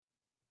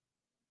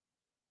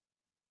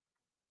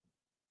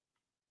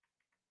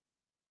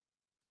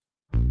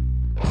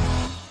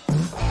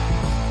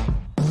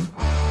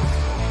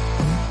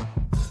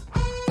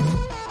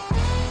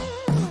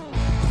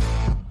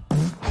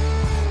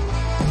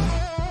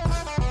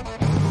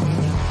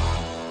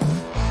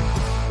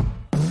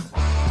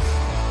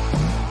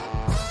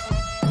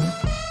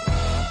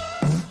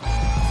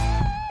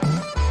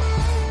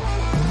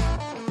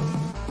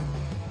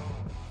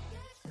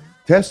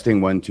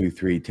Testing 1 2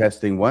 3,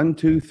 testing 1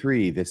 2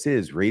 3. This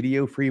is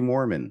Radio Free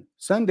Mormon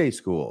Sunday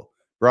School,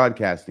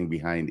 broadcasting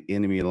behind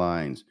enemy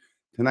lines.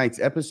 Tonight's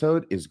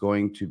episode is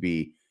going to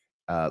be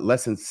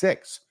lesson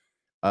 6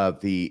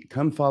 of the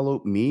Come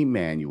Follow Me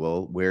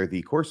manual, where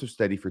the course of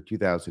study for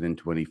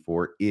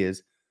 2024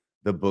 is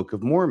the Book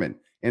of Mormon.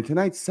 And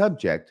tonight's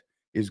subject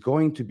is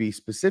going to be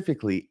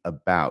specifically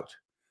about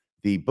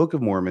the Book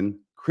of Mormon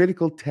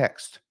Critical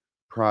Text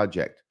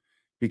Project,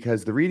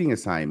 because the reading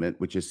assignment,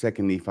 which is 2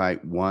 Nephi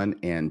 1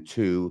 and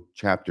 2,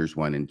 chapters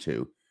 1 and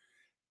 2,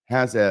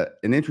 has an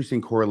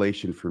interesting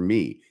correlation for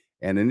me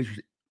and an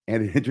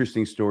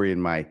interesting story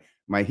in my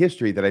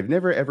history that I've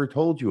never ever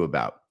told you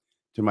about,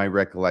 to my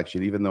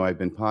recollection, even though I've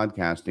been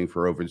podcasting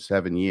for over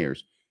 7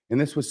 years. And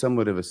this was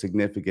somewhat of a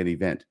significant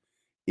event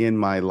in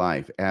my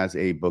life as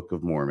a Book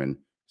of Mormon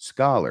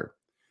scholar.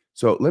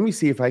 So let me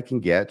see if I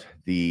can get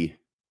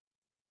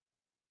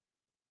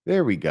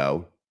there we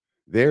go.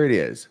 There it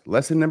is.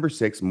 Lesson number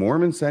 6,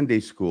 Mormon Sunday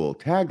School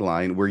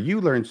tagline, where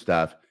you learn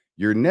stuff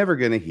you're never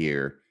going to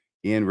hear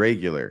in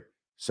regular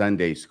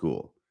Sunday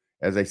school.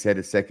 As I said,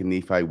 it's 2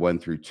 Nephi 1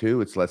 through 2.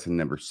 It's lesson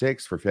number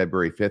 6 for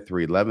February 5th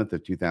through 11th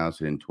of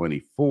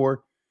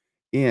 2024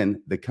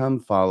 in the Come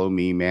Follow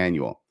Me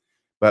manual.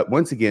 But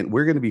once again,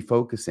 we're going to be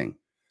focusing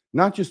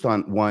not just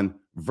on one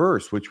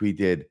verse, which we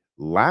did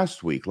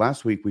last week.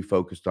 Last week, we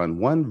focused on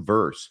one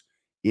verse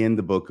in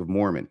the Book of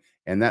Mormon,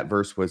 and that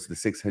verse was the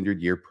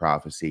 600-year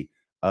prophecy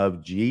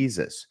of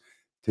Jesus.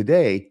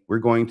 Today, we're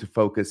going to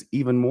focus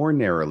even more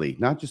narrowly,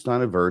 not just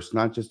on a verse,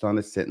 not just on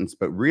a sentence,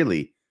 but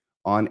really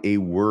on a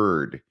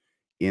word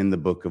in the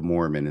Book of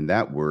Mormon, and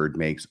that word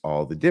makes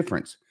all the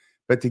difference.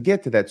 But to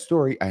get to that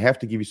story, I have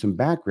to give you some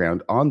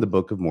background on the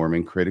Book of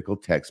Mormon Critical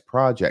Text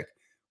Project,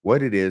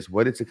 what it is,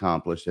 what it's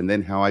accomplished, and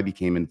then how I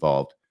became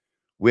involved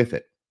with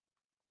it.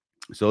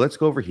 So let's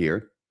go over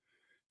here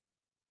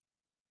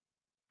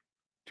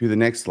to the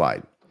next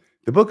slide.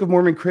 The Book of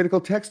Mormon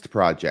Critical Text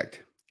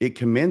Project. It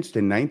commenced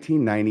in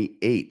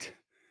 1998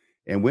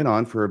 and went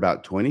on for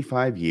about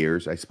 25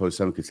 years. I suppose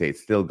some could say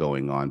it's still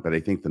going on, but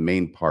I think the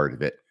main part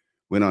of it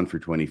went on for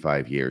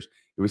 25 years.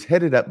 It was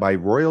headed up by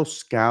Royal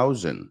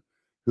Skousen,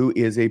 who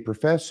is a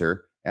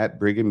professor at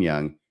Brigham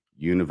Young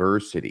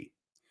University.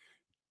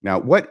 Now,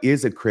 what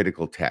is a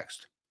critical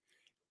text?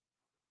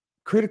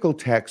 Critical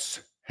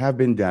texts have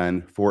been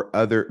done for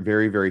other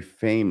very, very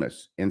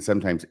famous and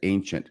sometimes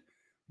ancient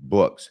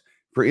books.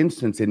 For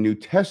instance, in New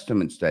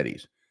Testament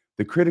studies,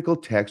 the critical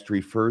text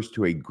refers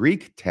to a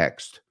Greek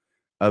text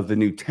of the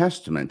New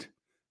Testament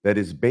that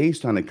is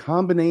based on a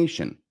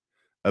combination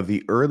of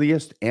the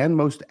earliest and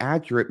most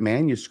accurate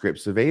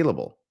manuscripts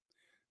available.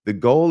 The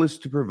goal is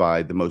to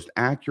provide the most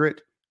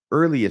accurate,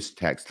 earliest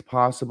text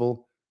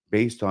possible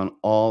based on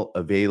all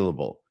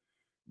available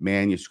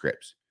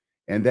manuscripts.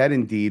 And that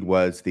indeed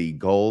was the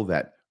goal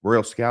that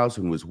Royal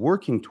Skousen was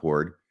working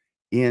toward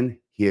in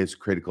his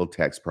critical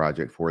text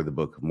project for the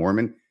Book of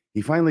Mormon.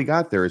 He finally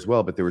got there as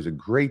well, but there was a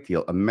great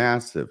deal, a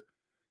massive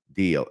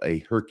deal, a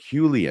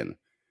Herculean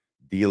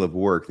deal of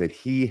work that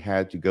he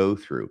had to go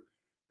through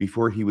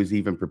before he was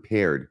even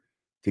prepared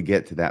to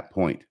get to that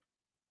point.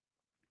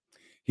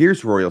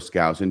 Here's Royal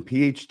Skousen,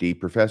 PhD,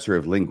 professor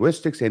of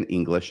linguistics and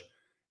English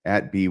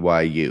at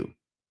BYU.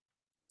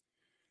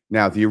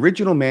 Now, the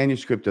original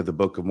manuscript of the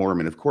Book of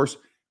Mormon, of course,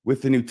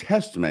 with the New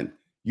Testament,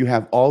 you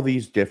have all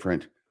these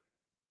different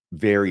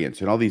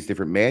variants and all these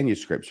different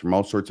manuscripts from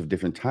all sorts of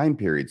different time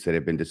periods that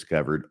have been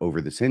discovered over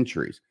the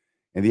centuries.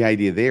 And the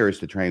idea there is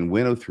to try and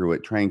winnow through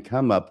it, try and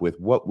come up with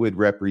what would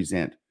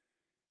represent,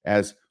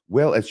 as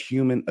well as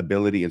human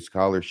ability and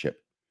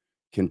scholarship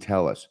can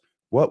tell us,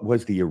 what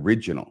was the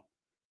original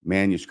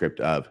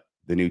manuscript of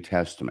the New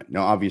Testament.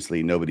 Now,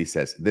 obviously, nobody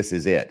says this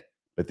is it,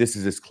 but this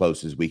is as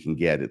close as we can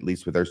get, at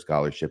least with our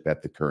scholarship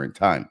at the current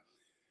time.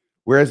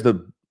 Whereas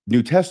the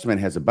New Testament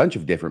has a bunch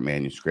of different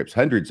manuscripts,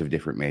 hundreds of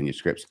different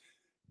manuscripts,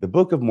 the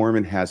Book of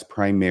Mormon has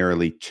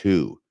primarily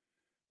 2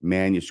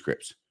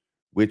 manuscripts,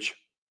 which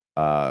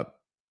Royal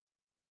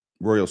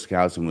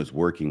Skousen was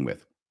working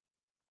with.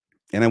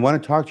 And I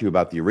want to talk to you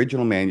about the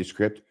original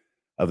manuscript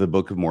of the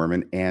Book of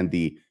Mormon and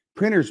the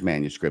printer's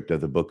manuscript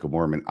of the Book of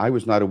Mormon. I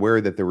was not aware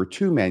that there were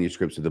 2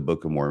 manuscripts of the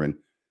Book of Mormon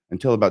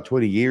until about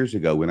 20 years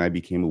ago, when I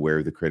became aware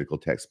of the Critical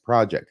Text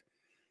Project.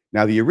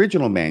 Now, the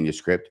original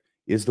manuscript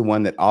is the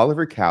one that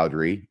Oliver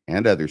Cowdery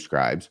and other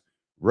scribes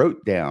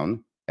wrote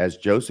down as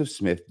Joseph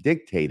Smith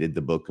dictated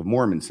the Book of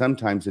Mormon.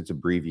 Sometimes it's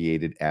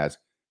abbreviated as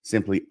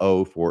simply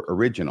O for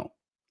original.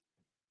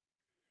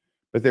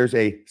 But there's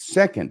a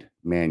second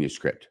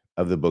manuscript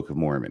of the Book of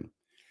Mormon,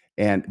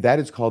 and that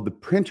is called the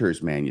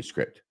printer's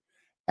manuscript.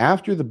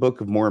 After the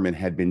Book of Mormon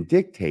had been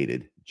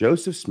dictated,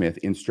 Joseph Smith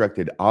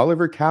instructed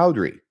Oliver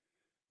Cowdery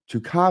to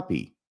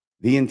copy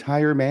the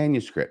entire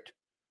manuscript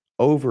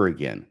over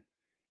again.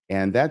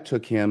 And that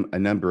took him a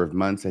number of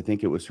months. I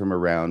think it was from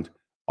around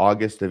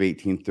August of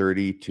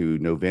 1830 to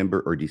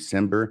November or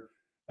December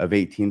of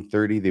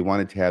 1830. They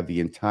wanted to have the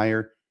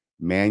entire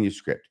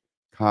manuscript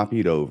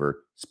copied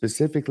over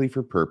specifically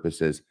for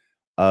purposes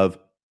of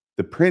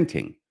the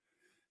printing.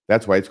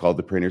 That's why it's called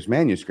the printer's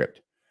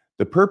manuscript.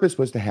 The purpose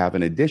was to have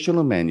an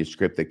additional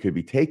manuscript that could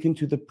be taken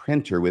to the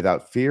printer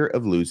without fear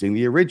of losing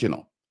the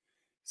original.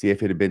 See,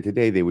 if it had been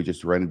today, they would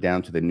just run it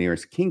down to the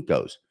nearest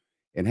Kinko's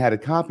and had a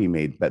copy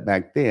made. But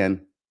back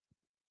then,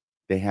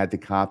 they had to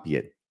copy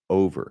it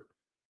over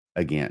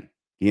again,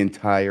 the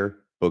entire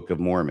Book of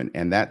Mormon.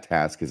 And that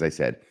task, as I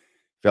said,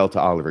 fell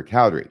to Oliver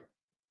Cowdery.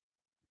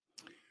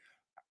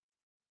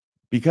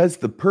 Because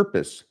the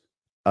purpose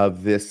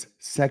of this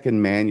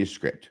second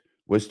manuscript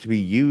was to be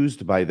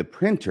used by the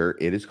printer,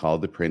 it is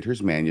called the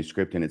printer's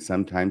manuscript, and it's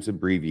sometimes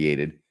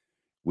abbreviated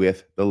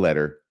with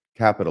the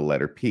capital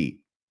letter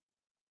P.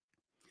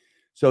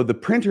 So the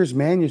printer's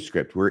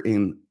manuscript, we're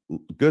in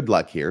good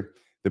luck here.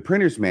 The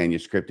printer's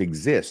manuscript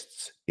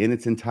exists in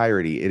its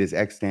entirety. It is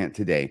extant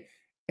today,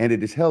 and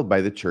it is held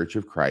by the Church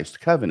of Christ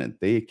Covenant.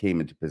 They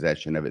came into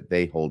possession of it.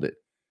 They hold it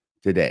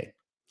today.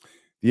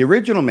 The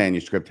original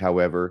manuscript,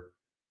 however,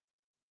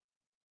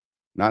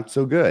 not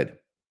so good.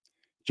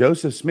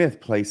 Joseph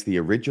Smith placed the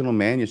original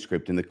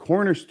manuscript in the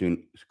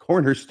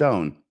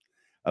cornerstone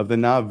of the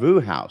Nauvoo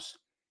house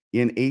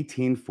in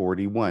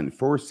 1841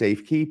 for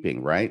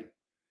safekeeping, right?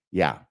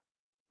 Yeah.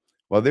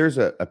 Well, there's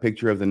a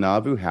picture of the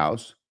Nauvoo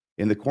house,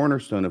 in the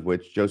cornerstone of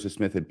which Joseph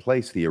Smith had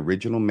placed the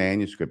original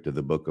manuscript of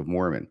the Book of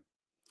Mormon.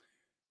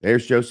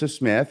 There's Joseph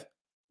Smith,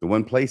 the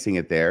one placing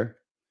it there.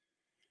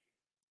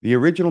 The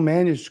original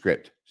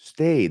manuscript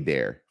stayed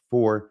there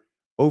for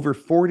over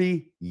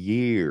 40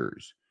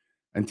 years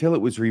until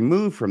it was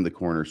removed from the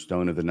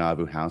cornerstone of the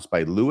Nauvoo house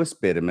by Louis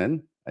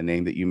Bideman, a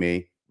name that you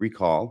may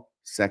recall,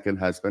 second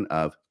husband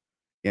of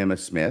Emma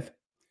Smith.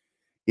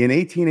 In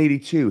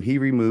 1882, he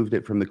removed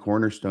it from the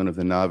cornerstone of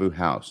the Nauvoo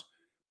house,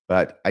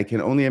 but I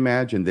can only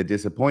imagine the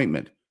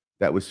disappointment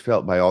that was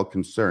felt by all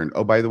concerned.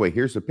 Oh, by the way,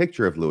 here's a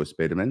picture of Louis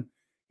Bideman.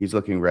 He's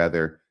looking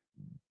rather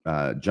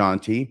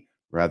jaunty,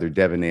 rather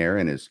debonair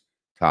in his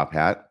top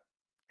hat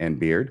and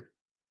beard.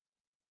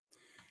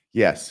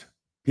 Yes,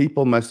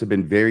 people must have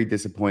been very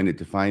disappointed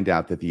to find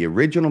out that the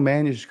original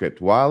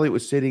manuscript, while it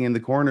was sitting in the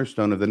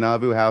cornerstone of the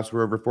Nauvoo house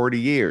for over 40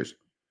 years,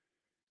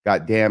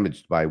 got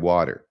damaged by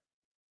water.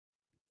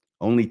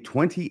 Only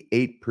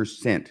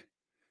 28%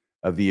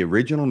 of the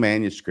original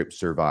manuscript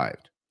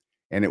survived,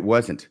 and it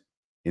wasn't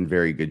in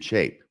very good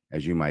shape,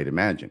 as you might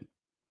imagine.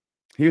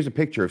 Here's a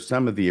picture of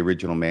some of the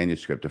original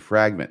manuscript, a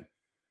fragment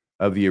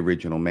of the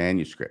original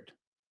manuscript.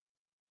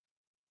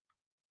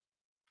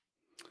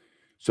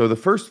 So the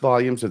first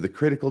volumes of the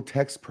Critical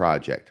Text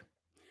Project,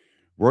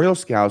 Royal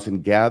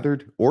Skousen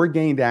gathered or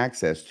gained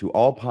access to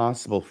all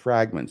possible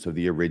fragments of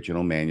the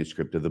original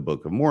manuscript of the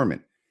Book of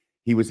Mormon.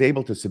 He was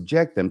able to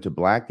subject them to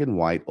black and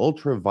white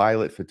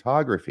ultraviolet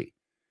photography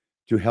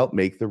to help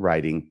make the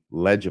writing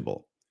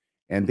legible.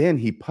 And then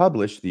he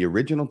published the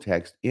original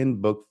text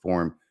in book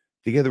form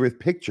together with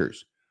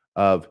pictures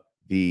of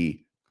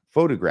the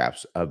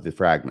photographs of the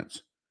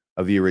fragments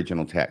of the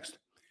original text.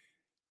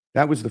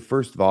 That was the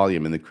first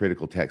volume in the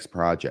Critical Text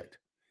Project.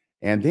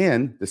 And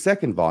then the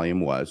second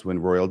volume was when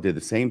Royal did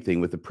the same thing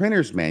with the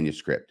printer's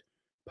manuscript,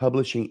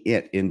 publishing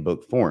it in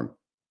book form.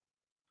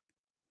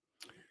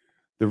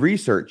 The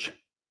research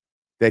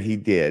that he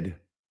did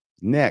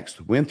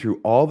next went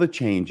through all the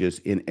changes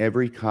in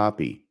every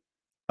copy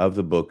of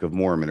the Book of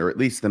Mormon, or at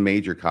least the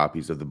major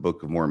copies of the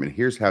Book of Mormon.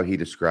 Here's how he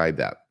described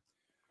that.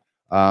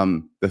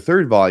 The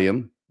third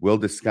volume will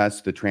discuss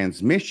the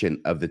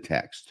transmission of the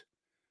text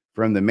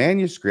from the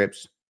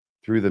manuscripts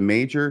through the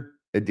major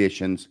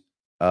editions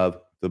of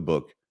the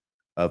Book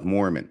of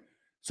Mormon.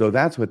 So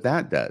that's what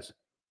that does.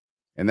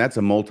 And that's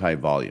a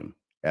multi-volume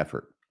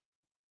effort.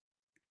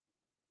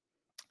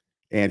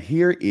 And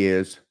here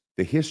is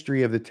the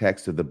history of the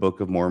text of the Book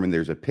of Mormon.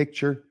 There's a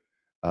picture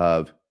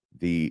of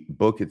the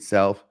book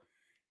itself.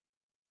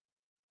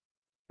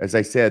 As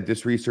I said,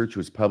 this research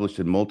was published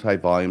in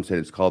multi-volumes, and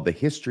it's called The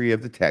History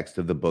of the Text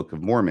of the Book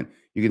of Mormon.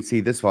 You can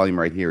see this volume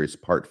right here is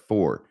part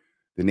 4,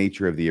 The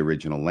Nature of the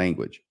Original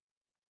Language.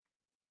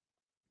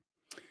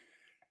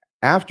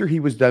 After he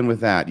was done with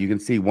that, you can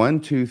see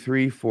 1, 2,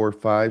 3, 4,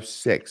 5,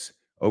 6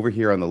 over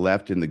here on the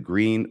left in the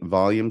green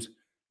volumes.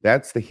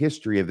 That's the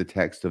history of the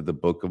text of the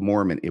Book of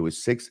Mormon. It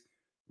was 6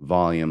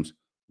 volumes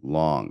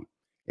long,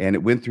 and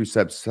it went through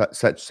such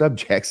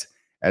subjects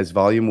as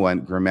Volume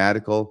 1,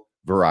 Grammatical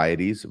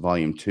Varieties,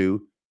 Volume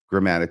 2,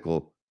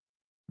 Grammatical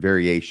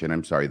Variation.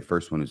 I'm sorry, the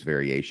first one was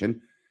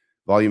Variation.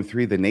 Volume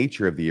 3, The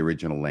Nature of the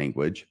Original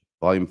Language.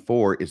 Volume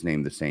 4 is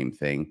named the same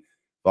thing.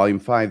 Volume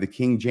 5, the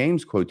King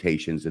James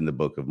quotations in the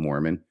Book of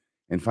Mormon.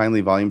 And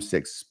finally, Volume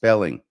 6,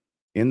 spelling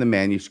in the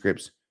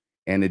manuscripts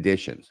and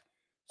editions.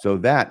 So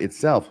that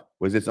itself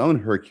was its own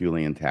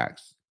Herculean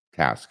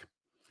task.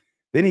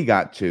 Then he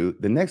got to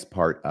the next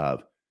part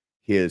of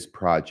his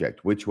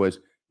project, which was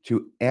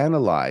to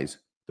analyze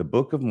the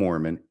Book of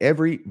Mormon,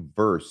 every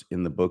verse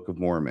in the Book of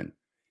Mormon,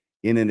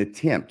 in an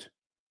attempt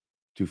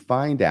to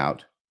find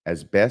out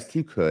as best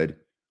he could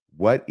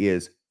what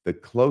is the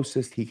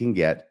closest he can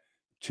get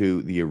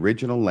to the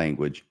original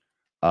language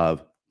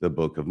of the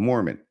Book of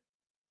Mormon.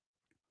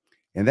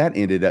 And that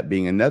ended up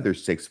being another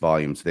 6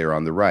 volumes there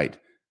on the right,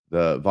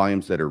 the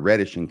volumes that are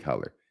reddish in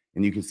color.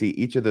 And you can see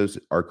each of those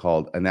are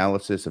called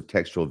Analysis of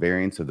Textual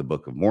Variants of the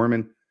Book of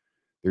Mormon.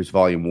 There's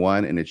volume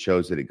 1, and it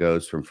shows that it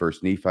goes from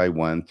 1st Nephi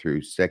 1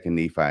 through 2nd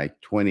Nephi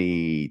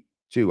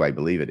 22, I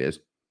believe it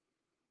is,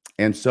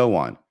 and so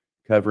on,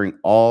 covering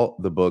all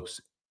the books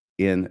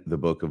in the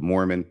Book of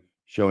Mormon,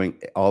 showing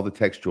all the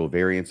textual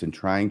variants and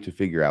trying to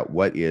figure out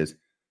what is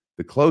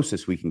the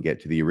closest we can get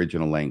to the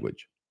original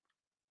language.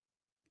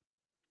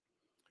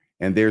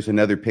 And there's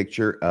another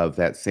picture of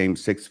that same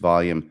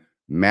 6-volume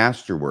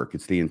masterwork.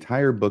 It's the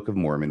entire Book of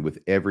Mormon with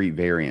every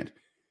variant.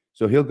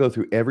 So he'll go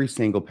through every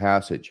single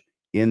passage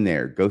in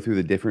there, go through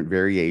the different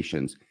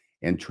variations,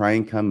 and try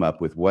and come up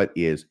with what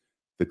is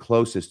the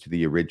closest to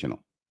the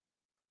original.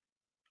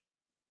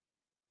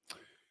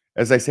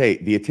 As I say,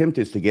 the attempt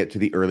is to get to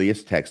the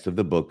earliest text of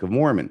the Book of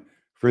Mormon.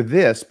 For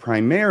this,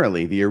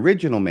 primarily the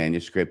original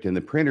manuscript and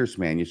the printer's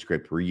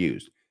manuscript were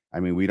used. I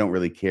mean, we don't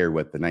really care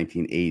what the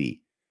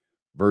 1980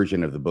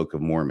 version of the Book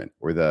of Mormon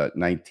or the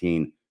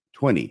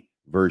 1920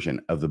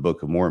 version of the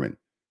Book of Mormon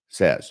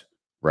says,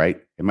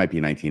 right? It might be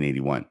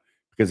 1981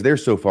 because they're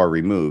so far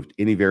removed.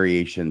 Any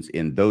variations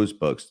in those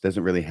books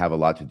doesn't really have a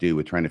lot to do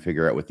with trying to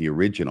figure out what the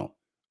original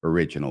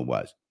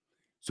was.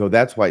 So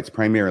that's why it's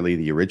primarily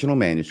the original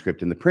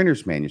manuscript and the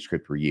printer's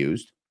manuscript were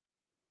used.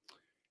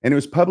 And it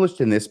was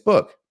published in this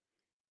book,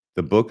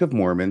 the Book of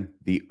Mormon,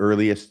 the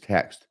earliest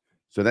text.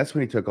 So that's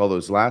when he took all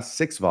those last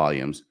 6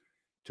 volumes,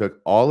 took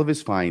all of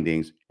his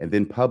findings, and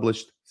then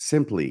published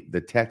simply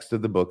the text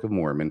of the Book of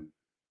Mormon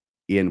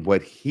in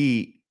what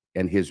he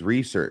and his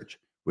research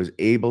was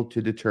able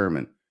to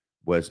determine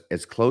was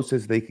as close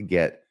as they could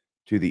get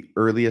to the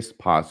earliest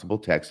possible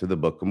text of the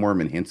Book of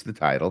Mormon, hence the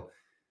title,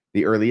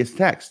 The Earliest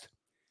Text,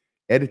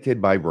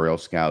 edited by Royal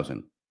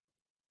Skousen.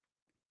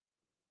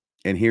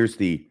 And here's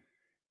the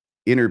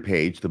inner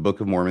page, the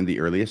Book of Mormon, the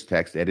earliest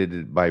text,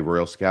 edited by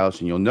Royal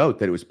Skousen. You'll note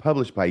that it was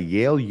published by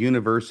Yale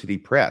University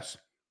Press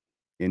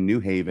in New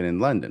Haven in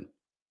London.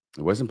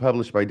 It wasn't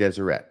published by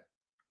Deseret.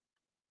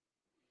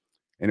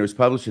 And it was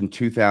published in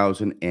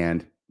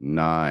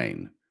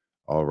 2009.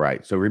 All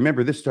right. So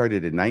remember, this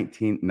started in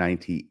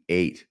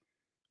 1998.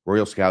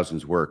 Royal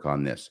Skousen's work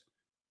on this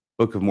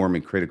Book of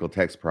Mormon Critical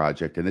Text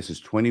Project. And this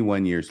is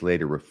 21 years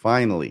later, where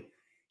finally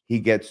he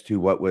gets to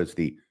what was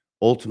the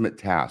ultimate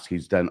task.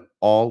 He's done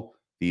all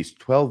these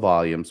 12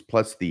 volumes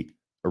plus the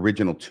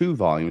original 2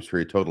 volumes for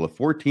a total of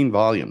 14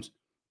 volumes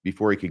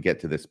before he could get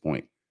to this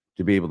point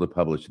to be able to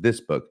publish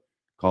this book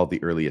called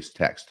The Earliest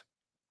Text.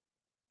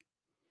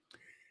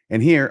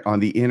 And here on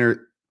the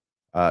inner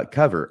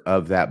cover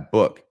of that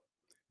book,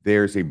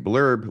 there's a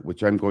blurb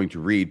which I'm going to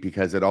read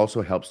because it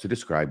also helps to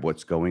describe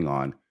what's going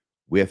on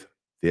with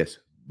this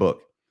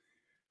book.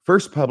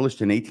 First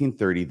published in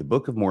 1830, the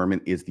Book of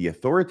Mormon is the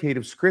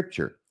authoritative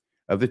scripture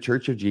of the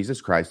Church of Jesus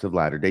Christ of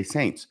Latter-day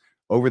Saints.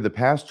 Over the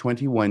past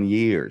 21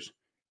 years,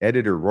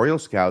 editor Royal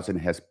Skousen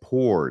has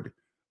pored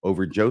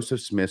over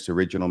Joseph Smith's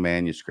original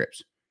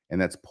manuscripts,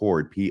 and that's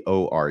pored,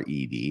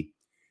 P-O-R-E-D,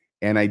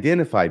 and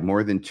identified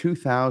more than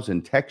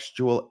 2,000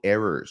 textual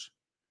errors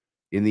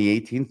in the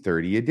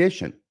 1830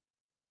 edition.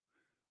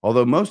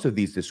 Although most of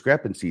these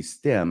discrepancies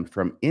stem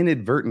from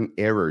inadvertent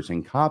errors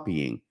in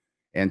copying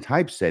and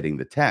typesetting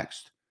the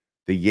text,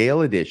 the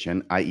Yale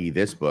edition, i.e.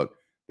 this book,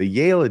 the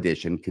Yale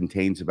edition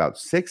contains about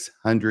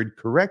 600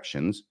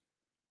 corrections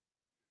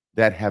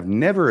that have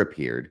never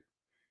appeared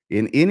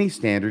in any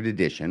standard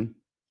edition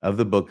of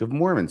the Book of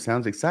Mormon.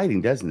 Sounds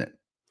exciting, doesn't it?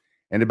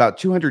 And about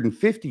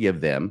 250 of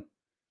them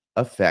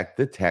affect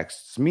the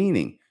text's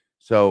meaning.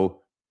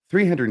 So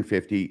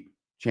 350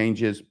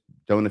 changes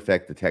don't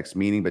affect the text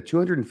meaning, but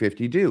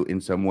 250 do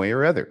in some way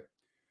or other.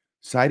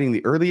 Citing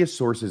the earliest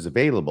sources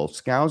available,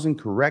 Skousen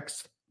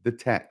corrects the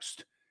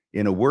text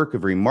in a work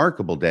of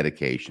remarkable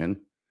dedication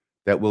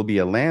that will be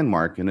a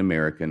landmark in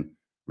American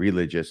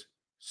religious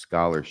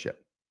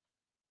scholarship.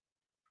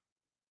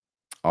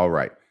 All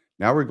right,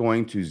 now we're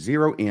going to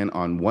zero in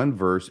on one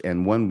verse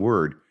and one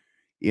word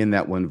in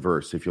that one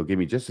verse. If you'll give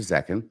me just a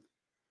second.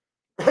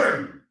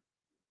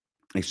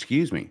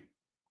 Excuse me.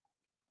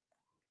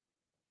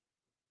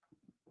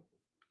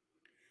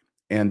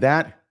 And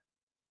that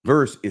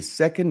verse is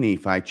 2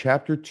 Nephi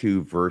chapter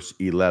 2, verse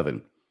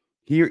 11.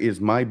 Here is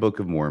my Book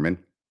of Mormon.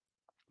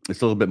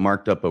 It's a little bit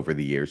marked up over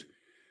the years,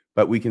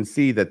 but we can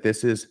see that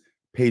this is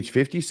page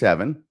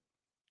 57,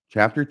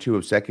 chapter 2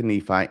 of 2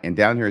 Nephi, and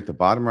down here at the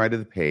bottom right of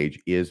the page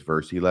is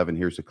verse 11.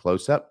 Here's a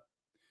close-up.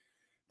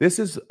 This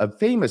is a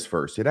famous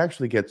verse. It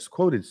actually gets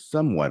quoted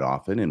somewhat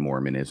often in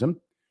Mormonism.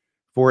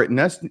 For it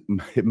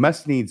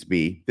must needs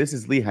be, this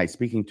is Lehi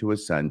speaking to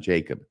his son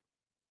Jacob.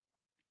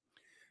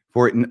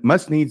 For it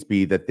must needs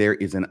be that there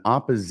is an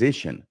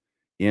opposition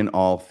in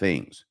all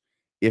things.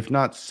 If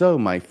not so,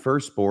 my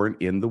firstborn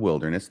in the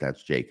wilderness,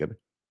 that's Jacob,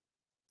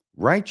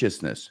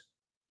 righteousness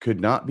could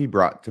not be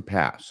brought to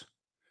pass,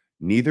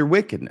 neither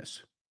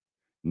wickedness,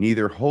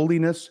 neither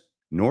holiness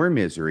nor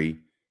misery,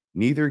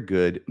 neither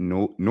good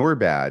nor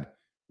bad.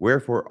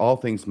 Wherefore all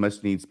things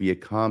must needs be a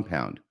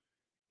compound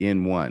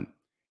in one.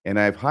 And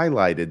I've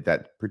highlighted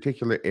that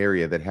particular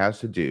area that has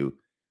to do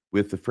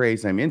with the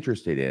phrase I'm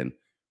interested in,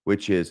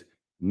 which is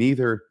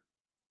neither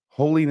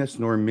holiness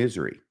nor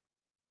misery.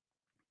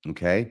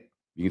 Okay?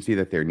 You can see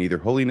that there, neither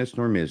holiness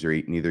nor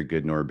misery, neither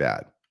good nor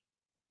bad.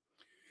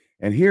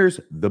 And here's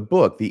the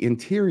book, the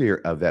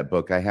interior of that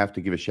book. I have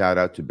to give a shout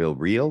out to Bill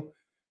Reel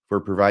for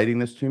providing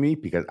this to me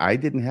because I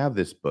didn't have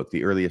this book,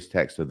 the earliest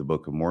text of the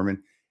Book of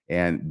Mormon,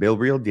 and Bill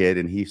Reel did,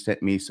 and he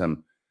sent me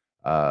some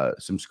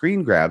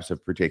screen grabs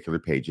of particular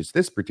pages.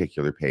 This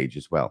particular page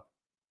as well.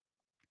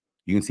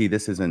 You can see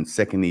this is in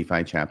 2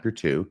 Nephi chapter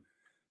 2.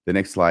 The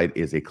next slide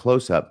is a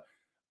close-up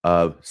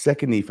of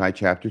 2 Nephi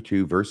chapter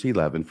 2, verse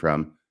 11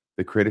 from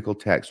the critical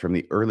text, from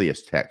the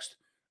earliest text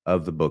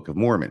of the Book of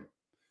Mormon,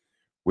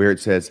 where it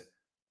says,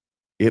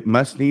 "It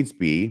must needs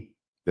be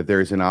that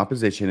there is an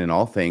opposition in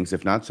all things.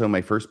 If not so,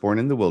 my firstborn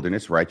in the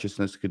wilderness,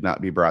 righteousness could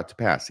not be brought to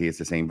pass." See, it's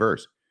the same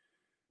verse.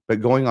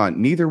 But going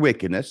on, neither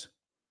wickedness,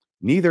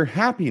 neither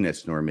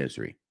happiness nor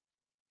misery.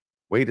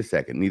 Wait a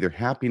second. Neither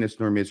happiness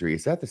nor misery.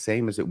 Is that the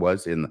same as it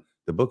was in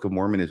the Book of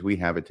Mormon as we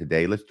have it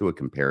today? Let's do a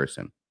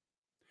comparison.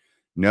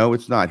 No,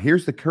 it's not.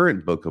 Here's the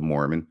current Book of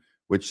Mormon,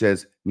 which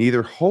says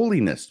neither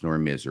holiness nor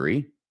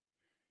misery.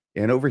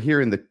 And over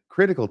here in the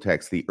critical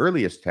text, the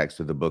earliest text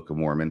of the Book of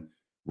Mormon,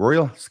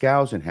 Royal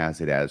Skousen has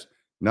it as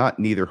not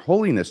neither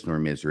holiness nor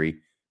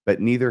misery,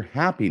 but neither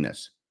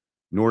happiness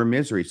nor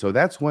misery. So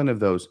that's one of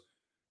those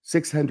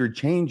 600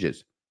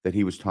 changes that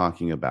he was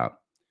talking about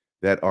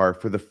that are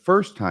for the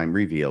first time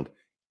revealed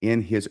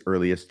in his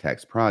earliest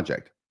text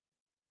project.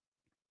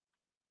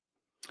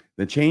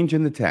 The change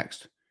in the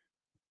text.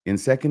 In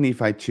 2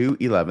 Nephi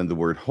 2:11, the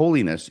word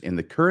holiness in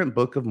the current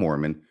Book of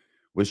Mormon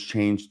was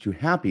changed to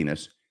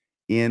happiness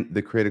in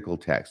the critical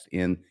text,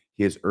 in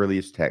his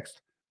earliest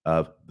text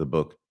of the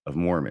Book of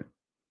Mormon.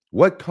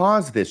 What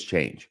caused this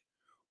change?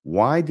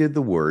 Why did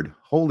the word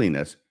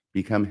holiness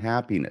become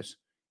happiness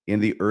in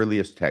the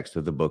earliest text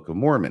of the Book of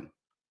Mormon?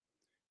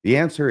 The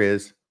answer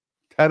is,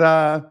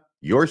 ta-da,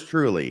 yours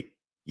truly.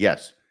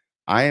 Yes,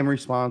 I am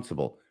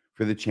responsible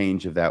for the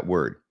change of that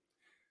word.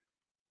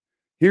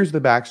 Here's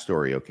the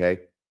backstory,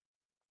 okay?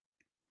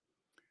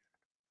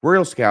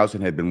 Royal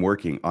Skousen had been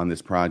working on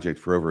this project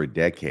for over a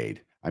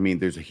decade. I mean,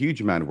 there's a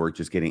huge amount of work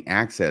just getting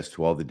access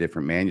to all the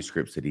different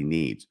manuscripts that he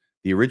needs.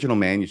 The original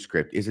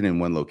manuscript isn't in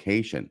one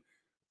location.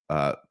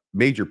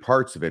 Major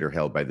parts of it are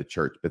held by the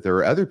church, but there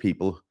are other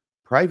people,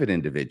 private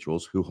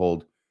individuals, who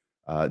hold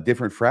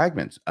different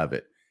fragments of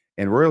it.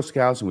 And Royal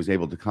Skousen was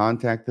able to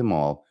contact them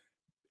all,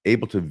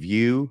 able to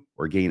view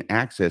or gain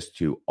access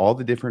to all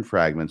the different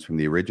fragments from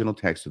the original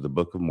text of the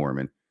Book of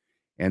Mormon.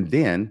 And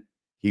then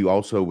he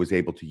also was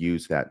able to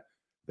use that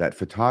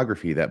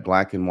photography, that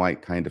black and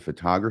white kind of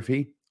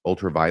photography,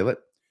 ultraviolet,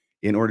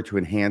 in order to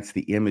enhance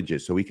the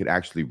images so we could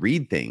actually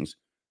read things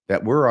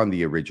that were on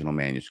the original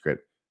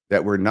manuscript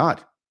that were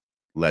not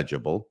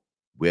legible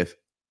with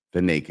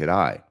the naked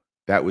eye.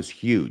 That was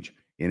huge,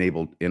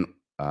 enabled in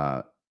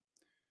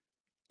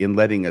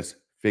letting us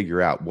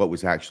figure out what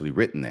was actually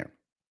written there.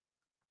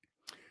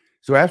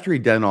 So after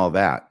he'd done all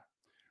that,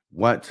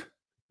 what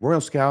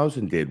Royal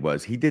Skousen did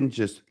was he didn't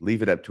just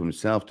leave it up to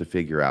himself to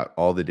figure out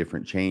all the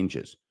different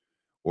changes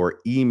or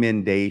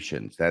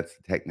emendations. That's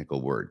the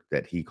technical word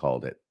that he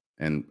called it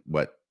and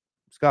what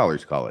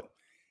scholars call it,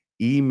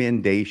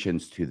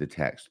 emendations to the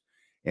text.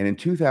 And in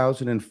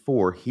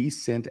 2004, he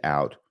sent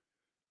out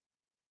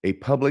a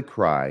public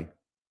cry,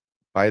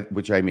 by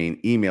which I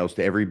mean emails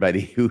to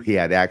everybody who he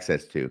had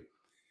access to,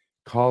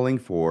 calling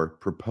for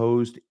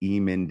proposed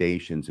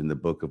emendations in the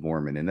Book of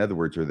Mormon. In other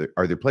words, are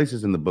there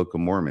places in the Book of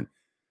Mormon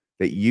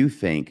that you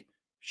think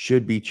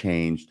should be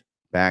changed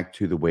back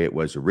to the way it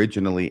was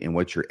originally, and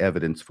what's your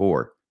evidence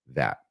for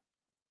that?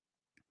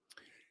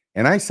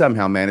 And I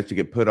somehow managed to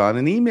get put on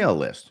an email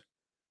list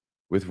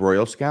with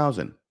Royal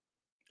Skousen.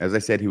 As I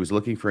said, he was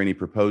looking for any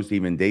proposed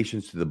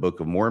emendations to the Book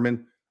of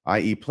Mormon,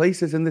 i.e.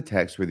 places in the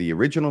text where the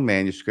original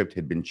manuscript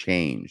had been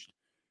changed,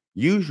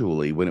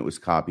 usually when it was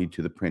copied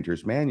to the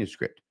printer's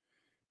manuscript,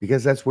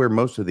 because that's where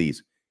most of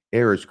these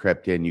errors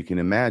crept in. You can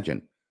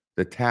imagine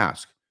the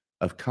task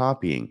of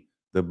copying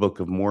the Book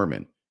of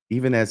Mormon,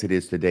 even as it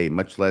is today,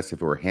 much less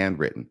if it were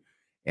handwritten,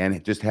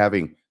 and just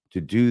having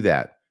to do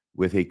that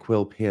with a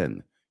quill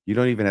pen. You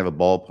don't even have a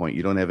ballpoint.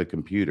 You don't have a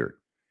computer.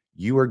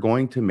 You are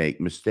going to make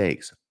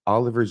mistakes.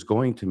 Oliver's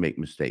going to make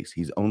mistakes.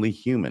 He's only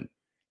human.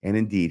 And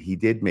indeed, he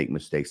did make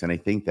mistakes. And I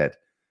think that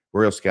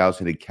Royal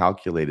Skousen had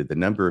calculated the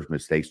number of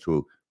mistakes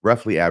to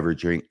roughly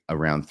averaging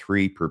around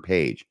 3 per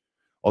page.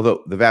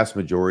 Although the vast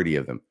majority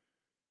of them,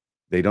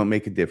 they don't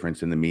make a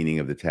difference in the meaning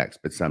of the text,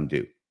 but some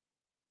do.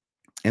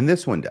 And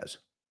this one does.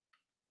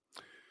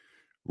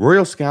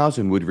 Royal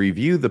Skousen would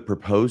review the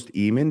proposed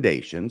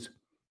emendations.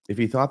 If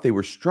he thought they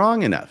were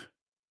strong enough,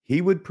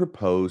 he would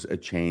propose a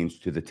change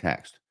to the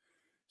text.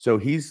 So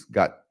he's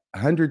got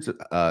hundreds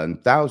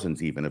and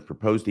thousands even of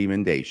proposed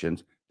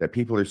emendations that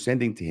people are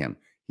sending to him.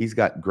 He's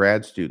got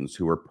grad students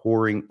who are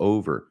poring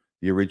over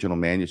the original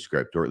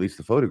manuscript, or at least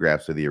the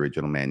photographs of the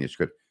original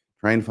manuscript,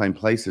 trying to find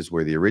places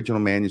where the original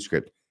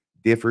manuscript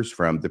differs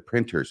from the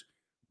printer's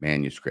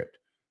manuscript.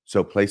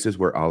 So places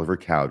where Oliver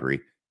Cowdery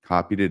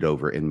copied it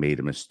over and made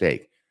a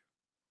mistake.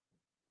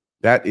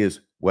 That is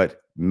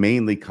what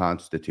mainly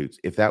constitutes.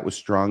 If that was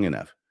strong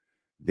enough,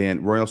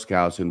 then Royal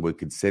Skousen would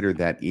consider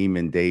that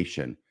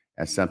emendation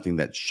as something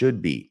that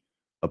should be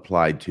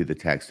applied to the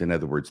text. In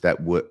other words,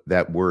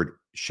 that word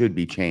should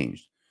be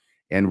changed.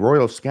 And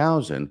Royal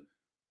Skousen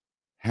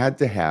had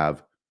to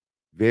have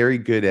very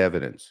good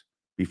evidence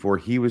before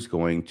he was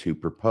going to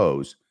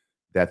propose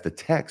that the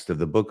text of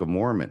the Book of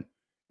Mormon,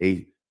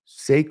 a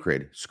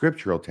sacred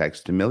scriptural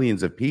text to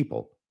millions of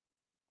people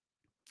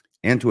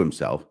and to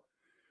himself,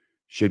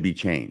 should be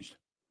changed.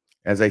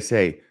 As I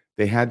say,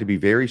 they had to be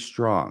very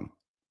strong,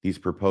 these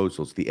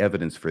proposals, the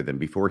evidence for them,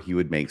 before he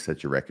would make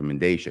such a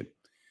recommendation.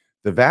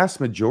 The vast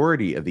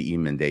majority of the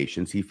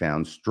emendations he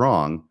found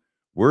strong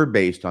were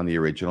based on the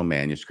original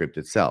manuscript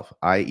itself,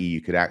 i.e., you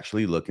could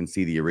actually look and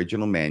see the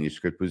original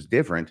manuscript was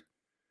different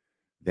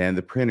than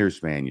the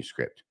printer's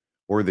manuscript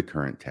or the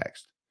current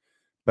text.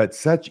 But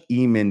such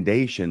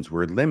emendations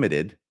were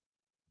limited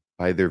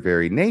by their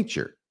very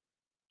nature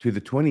to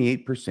the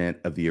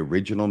 28% of the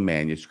original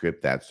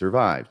manuscript that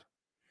survived.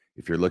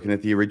 If you're looking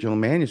at the original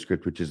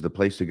manuscript, which is the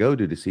place to go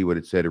to see what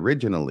it said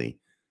originally,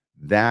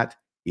 that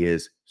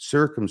is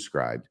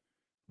circumscribed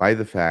by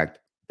the fact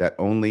that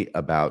only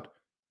about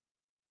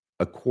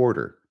a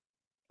quarter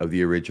of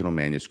the original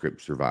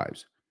manuscript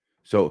survives.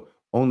 So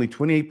only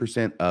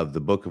 28% of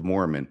the Book of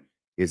Mormon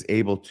is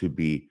able to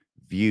be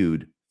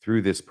viewed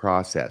through this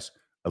process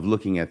of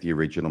looking at the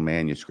original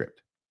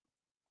manuscript.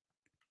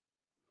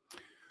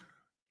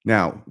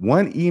 Now,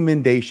 one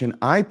emendation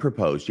I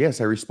proposed,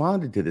 yes, I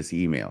responded to this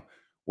email.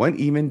 One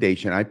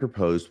emendation I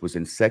proposed was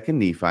in 2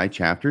 Nephi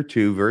chapter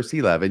 2, verse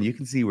 11. You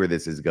can see where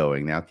this is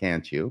going now,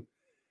 can't you?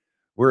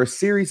 Where a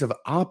series of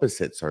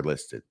opposites are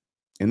listed.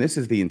 And this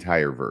is the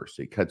entire verse.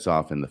 It cuts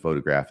off in the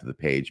photograph of the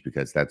page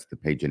because that's the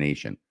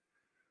pagination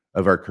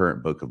of our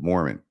current Book of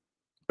Mormon.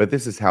 But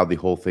this is how the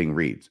whole thing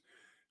reads.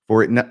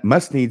 For it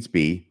must needs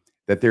be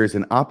that there is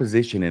an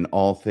opposition in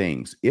all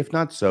things. If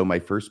not so, my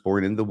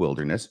firstborn in the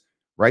wilderness,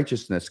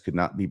 righteousness could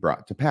not be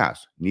brought to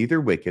pass, neither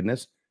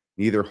wickedness,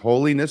 neither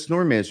holiness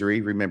nor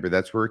misery. Remember,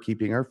 that's where we're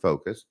keeping our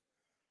focus.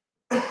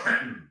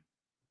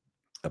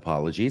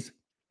 Apologies.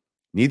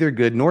 Neither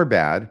good nor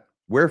bad.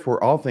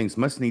 Wherefore, all things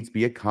must needs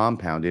be a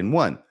compound in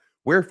one.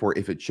 Wherefore,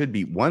 if it should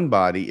be one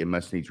body, it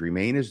must needs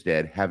remain as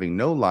dead, having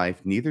no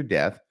life, neither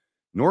death,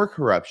 nor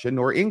corruption,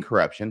 nor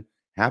incorruption,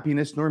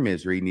 happiness nor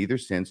misery, neither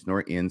sense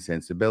nor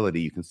insensibility.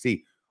 You can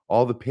see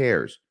all the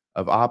pairs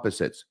of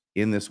opposites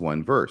in this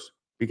one verse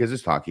because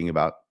it's talking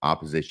about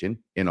opposition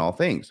in all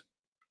things.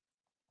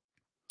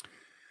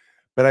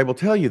 But I will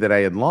tell you that I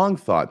had long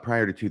thought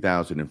prior to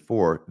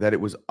 2004 that it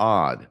was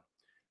odd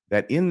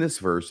that in this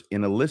verse,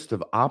 in a list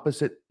of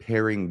opposite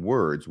pairing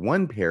words,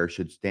 one pair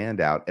should stand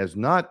out as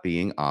not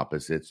being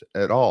opposites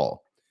at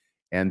all.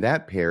 And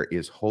that pair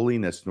is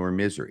holiness nor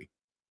misery.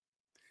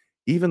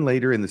 Even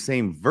later in the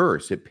same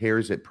verse, it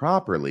pairs it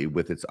properly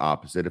with its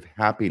opposite of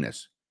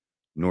happiness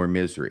nor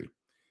misery.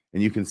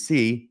 And you can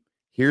see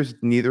here's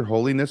neither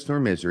holiness nor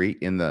misery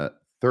in the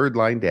third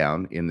line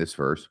down in this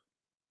verse.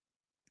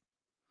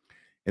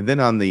 And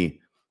then on the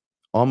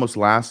almost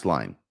last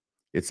line,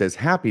 it says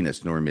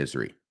happiness nor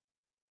misery.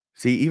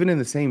 See, even in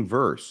the same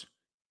verse,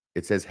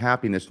 it says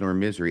happiness nor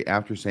misery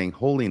after saying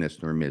holiness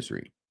nor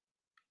misery.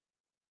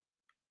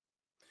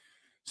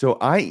 So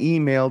I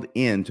emailed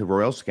in to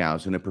Royal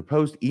Skousen a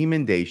proposed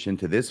emendation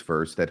to this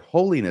verse that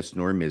holiness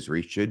nor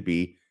misery should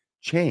be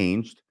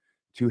changed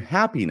to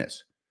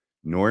happiness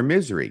nor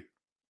misery.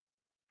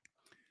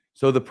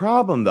 So the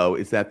problem, though,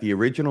 is that the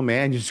original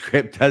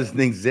manuscript doesn't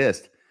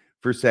exist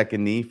for 2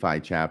 Nephi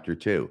chapter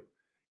 2.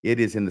 It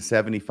is in the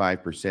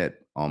 75%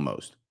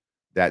 almost.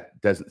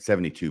 That doesn't,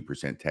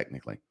 72%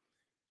 technically.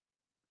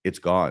 It's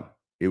gone.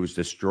 It was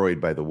destroyed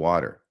by the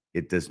water.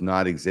 It does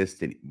not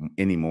exist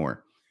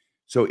anymore.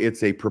 So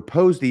it's a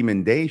proposed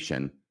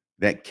emendation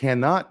that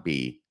cannot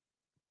be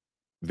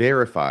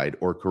verified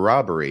or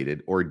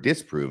corroborated or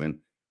disproven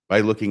by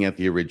looking at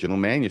the original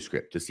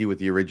manuscript to see what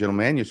the original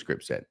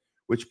manuscript said,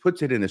 which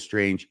puts it in a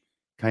strange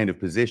kind of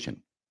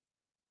position.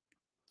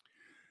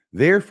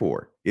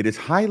 Therefore, it is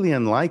highly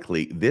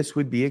unlikely this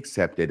would be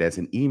accepted as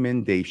an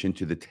emendation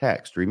to the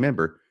text.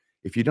 Remember,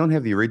 if you don't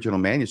have the original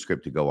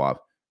manuscript to go off,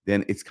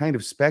 then it's kind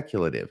of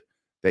speculative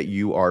that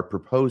you are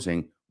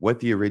proposing what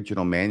the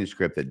original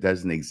manuscript that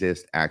doesn't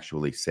exist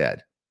actually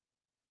said.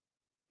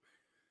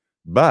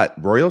 But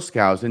Royal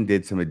Skousen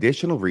did some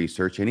additional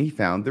research and he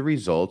found the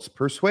results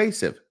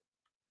persuasive.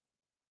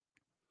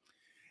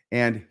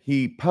 And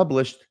he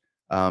published,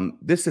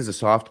 this is a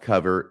soft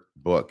cover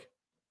book.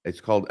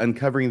 It's called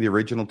Uncovering the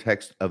Original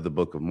Text of the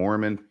Book of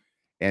Mormon.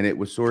 And it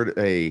was sort of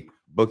a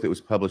book that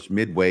was published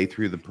midway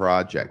through the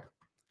project.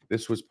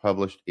 This was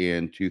published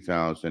in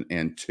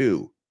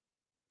 2002.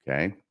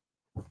 Okay.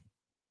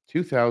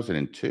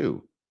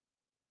 2002.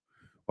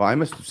 Well, I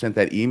must have sent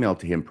that email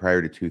to him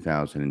prior to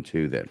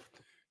 2002 then.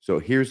 So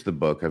here's the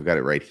book. I've got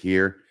it right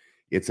here.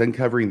 It's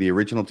Uncovering the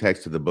Original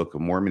Text of the Book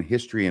of Mormon,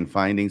 History and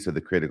Findings of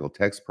the Critical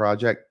Text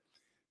Project.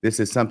 This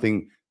is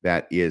something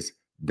that is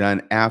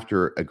done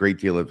after a great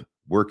deal of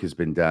work has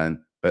been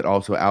done, but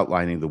also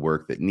outlining the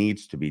work that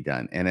needs to be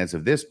done. And as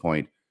of this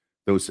point,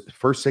 Those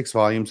first 6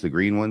 volumes, the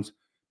green ones,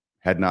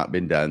 had not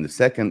been done. The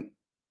second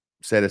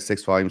set of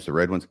 6 volumes, the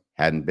red ones,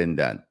 hadn't been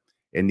done,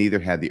 and neither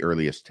had the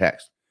earliest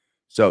text.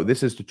 So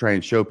this is to try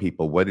and show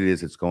people what it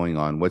is that's going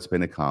on, what's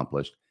been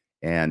accomplished,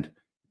 and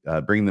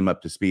bring them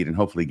up to speed and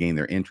hopefully gain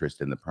their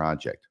interest in the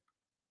project.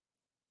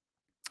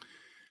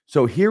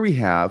 So here we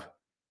have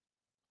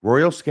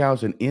Royal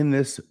Skousen in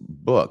this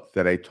book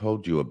that I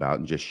told you about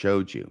and just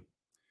showed you.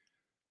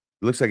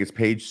 It looks like it's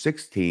page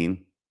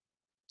 16,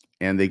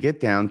 and they get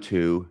down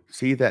to,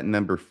 see that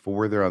number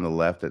 4 there on the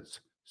left that's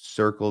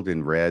circled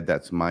in red?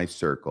 That's my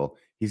circle.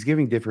 He's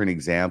giving different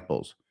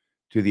examples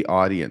to the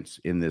audience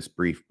in this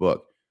brief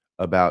book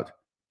about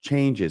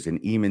changes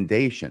and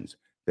emendations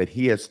that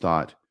he has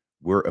thought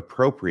were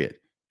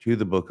appropriate to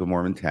the Book of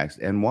Mormon text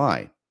and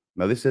why.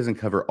 Now, this doesn't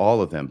cover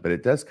all of them, but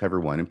it does cover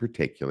one in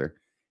particular.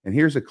 And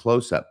here's a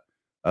close-up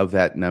of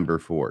that number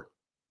 4.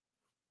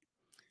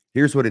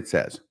 Here's what it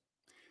says.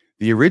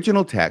 The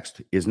original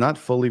text is not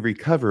fully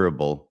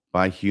recoverable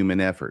by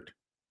human effort.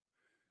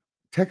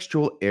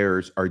 Textual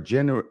errors are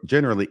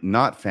generally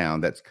not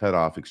found. That's cut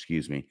off,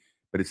 excuse me.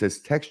 But it says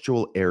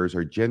textual errors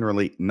are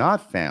generally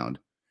not found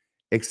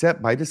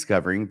except by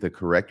discovering the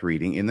correct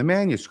reading in the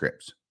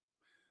manuscripts.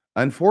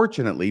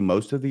 Unfortunately,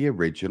 most of the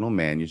original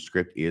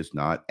manuscript is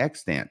not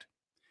extant.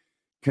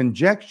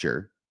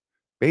 Conjecture,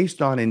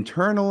 based on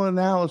internal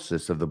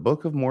analysis of the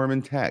Book of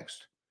Mormon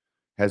text,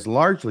 has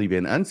largely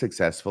been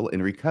unsuccessful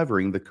in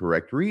recovering the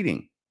correct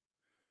reading.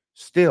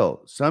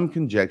 Still, some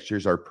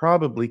conjectures are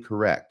probably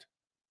correct,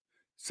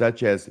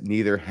 such as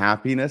neither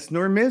happiness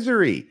nor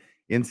misery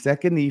in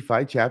 2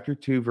 Nephi chapter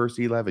 2, verse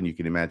 11. You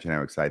can imagine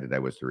how excited I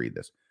was to read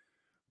this.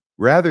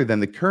 Rather than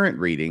the current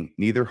reading,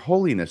 neither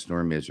holiness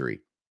nor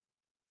misery.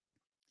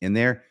 In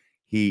there,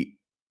 he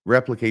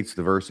replicates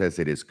the verse as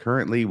it is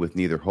currently with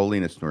neither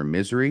holiness nor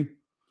misery.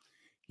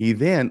 He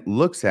then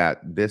looks at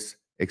this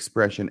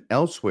expression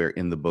elsewhere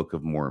in the Book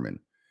of Mormon.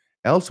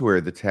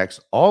 Elsewhere, the text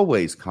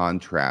always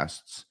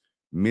contrasts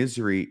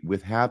misery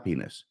with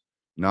happiness,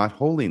 not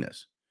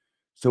holiness.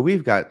 So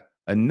we've got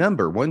a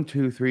number, 1,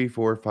 2, 3,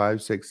 4,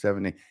 5, 6,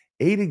 7,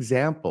 8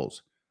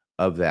 examples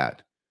of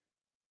that.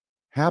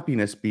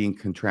 Happiness being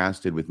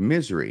contrasted with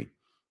misery,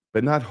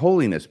 but not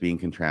holiness being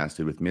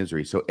contrasted with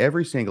misery. So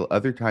every single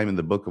other time in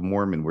the Book of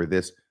Mormon where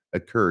this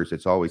occurs,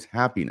 it's always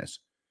happiness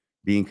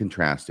being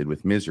contrasted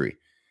with misery.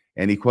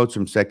 And he quotes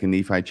from 2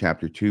 Nephi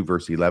chapter 2,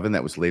 verse 11.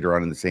 That was later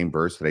on in the same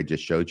verse that I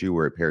just showed you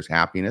where it pairs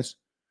happiness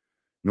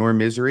nor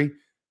misery.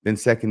 Then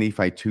 2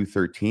 Nephi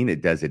 2:13,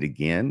 it does it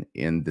again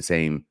in the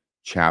same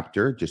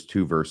chapter, just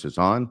 2 verses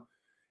on.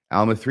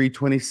 Alma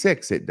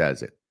 3:26, it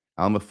does it.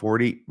 Alma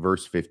 40,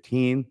 verse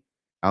 15.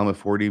 Alma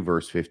 40,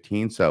 verse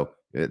 15. So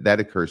that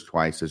occurs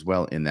twice as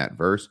well in that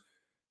verse.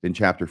 Then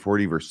chapter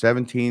 40, verse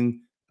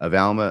 17 of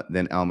Alma.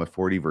 Then Alma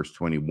 40, verse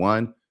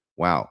 21.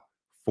 Wow.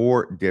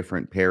 4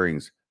 different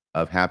pairings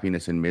of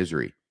happiness and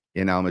misery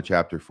in Alma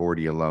chapter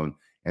 40 alone.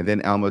 And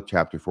then Alma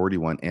chapter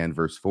 41 and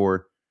verse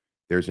 4.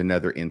 There's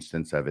another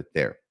instance of it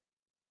there.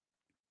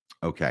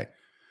 Okay.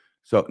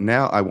 So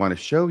now I want to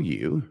show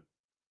you,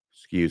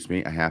 excuse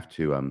me, I have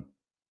to,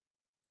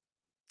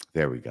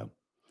 there we go.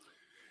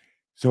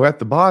 So at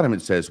the bottom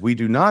it says, we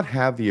do not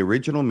have the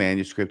original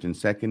manuscript in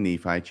 2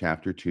 Nephi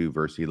chapter 2,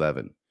 verse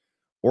 11.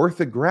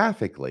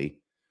 Orthographically,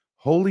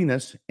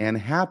 holiness and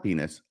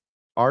happiness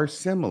are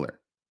similar.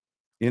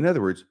 In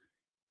other words,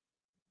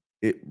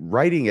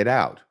 writing it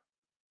out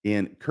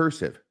in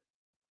cursive,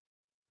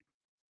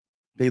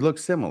 they look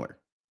similar.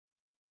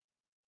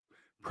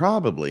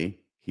 Probably,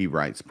 he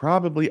writes,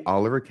 probably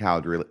Oliver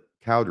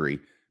Cowdery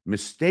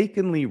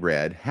mistakenly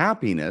read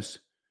happiness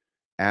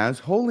as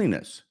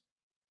holiness.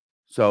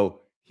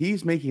 So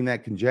he's making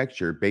that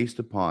conjecture based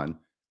upon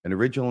an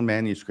original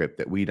manuscript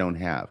that we don't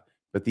have.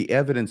 But the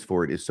evidence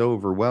for it is so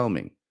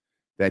overwhelming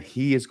that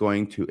he is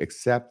going to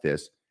accept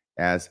this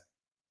as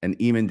an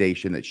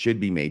emendation that should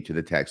be made to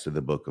the text of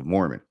the Book of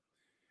Mormon.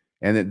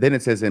 And then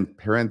it says in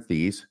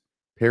parentheses,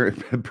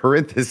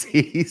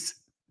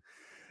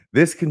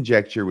 this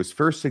conjecture was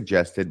first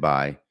suggested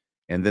by,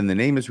 and then the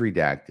name is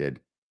redacted,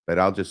 but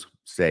I'll just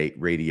say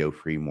Radio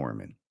Free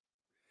Mormon.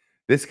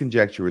 This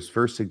conjecture was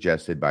first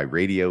suggested by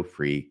Radio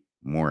Free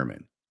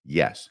Mormon.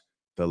 Yes,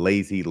 the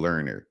lazy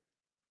learner.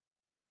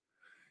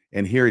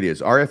 And here it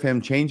is.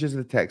 RFM changes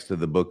the text of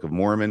the Book of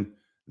Mormon.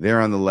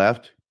 There on the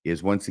left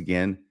is once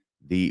again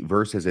the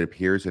verse as it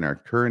appears in our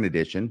current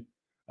edition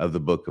of the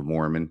Book of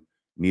Mormon,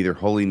 neither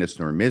holiness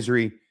nor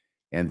misery.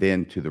 And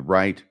then to the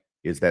right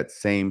is that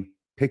same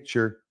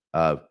picture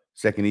of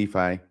 2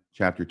 Nephi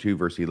chapter 2,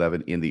 verse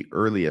 11 in the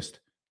earliest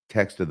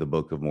text of the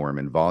Book of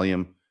Mormon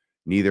volume,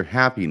 neither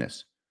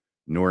happiness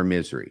nor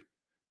misery.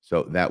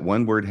 So that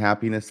one word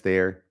happiness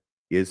there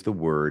is the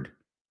word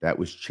that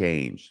was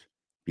changed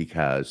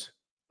because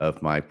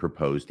of my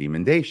proposed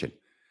emendation.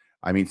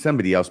 I mean,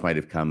 somebody else might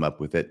have come up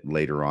with it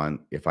later on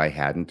if I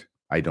hadn't.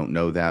 I don't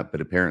know that,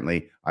 but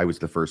apparently I was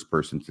the first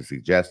person to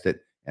suggest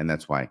it, and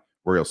that's why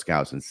Royal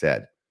Skousen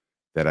said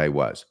that I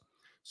was.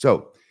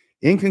 So,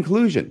 in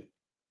conclusion,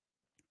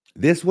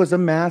 this was a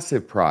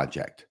massive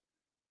project.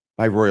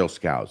 by Royal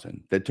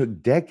Skousen that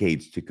took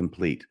decades to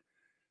complete.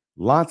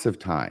 Lots of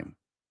time,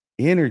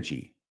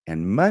 energy,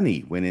 and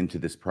money went into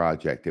this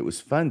project. It was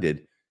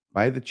funded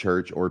by the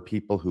church or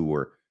people who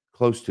were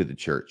close to the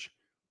church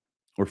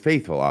or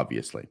faithful,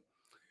 obviously.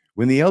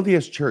 When the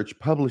LDS Church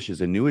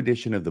publishes a new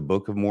edition of the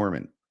Book of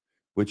Mormon,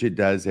 which it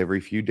does every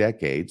few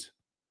decades,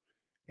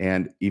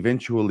 and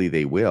eventually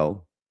they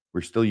will,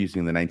 we're still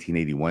using the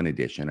 1981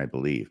 edition, I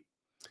believe.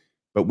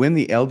 But when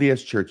the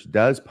LDS Church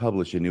does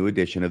publish a new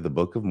edition of the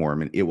Book of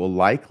Mormon, it will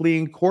likely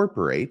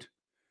incorporate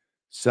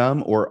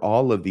some or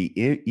all of the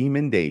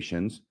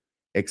emendations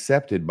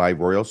accepted by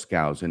Royal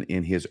Skousen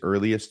in his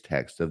earliest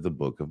text of the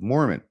Book of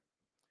Mormon.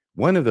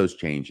 One of those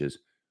changes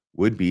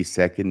would be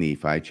 2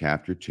 Nephi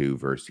chapter 2,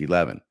 verse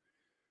 11,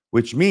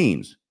 which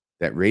means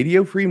that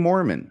Radio Free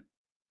Mormon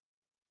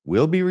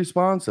will be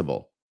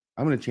responsible.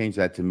 I'm going to change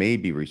that to may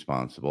be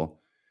responsible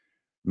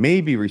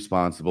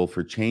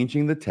for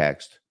changing the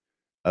text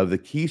of the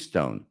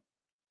keystone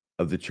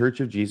of the Church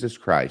of Jesus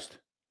Christ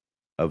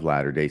of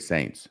Latter-day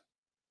Saints.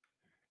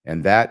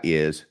 And that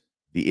is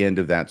the end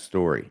of that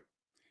story.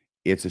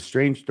 It's a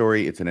strange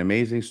story. It's an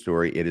amazing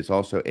story. It is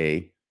also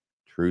a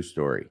true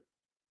story.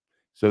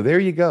 So there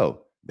you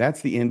go.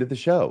 That's the end of the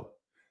show.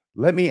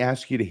 Let me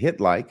ask you to hit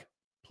like.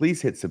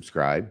 Please hit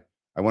subscribe.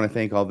 I want to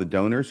thank all the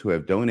donors who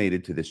have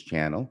donated to this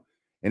channel.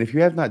 And if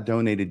you have not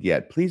donated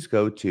yet, please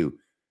go to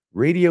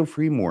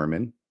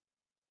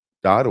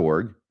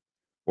radiofreemormon.org,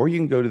 or you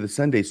can go to the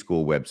Sunday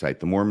School website,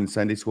 the Mormon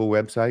Sunday School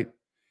website.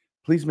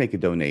 Please make a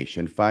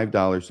donation.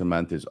 $5 a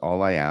month is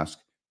all I ask.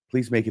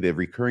 Please make it a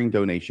recurring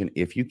donation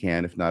if you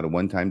can. If not, a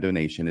one-time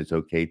donation is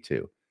okay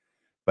too.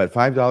 But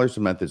 $5 a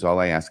month is all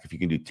I ask. If you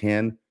can do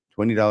 $10,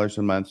 $20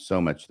 a month, so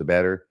much the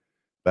better.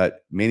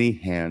 But many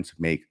hands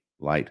make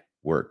light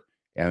work.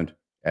 And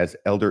as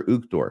Elder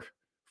Uchtdorf,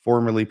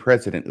 formerly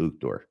President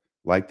Uchtdorf,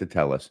 liked to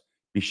tell us,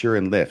 be sure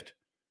and lift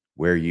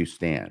where you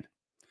stand.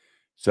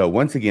 So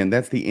once again,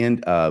 that's the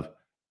end of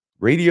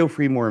Radio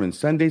Free Mormon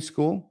Sunday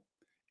School.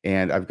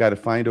 And I've got to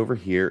find over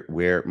here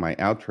where my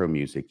outro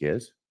music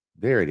is.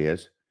 There it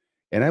is.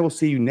 And I will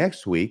see you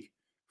next week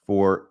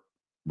for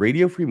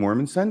Radio Free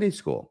Mormon Sunday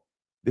School.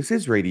 This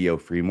is Radio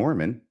Free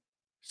Mormon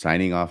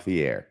signing off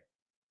the air.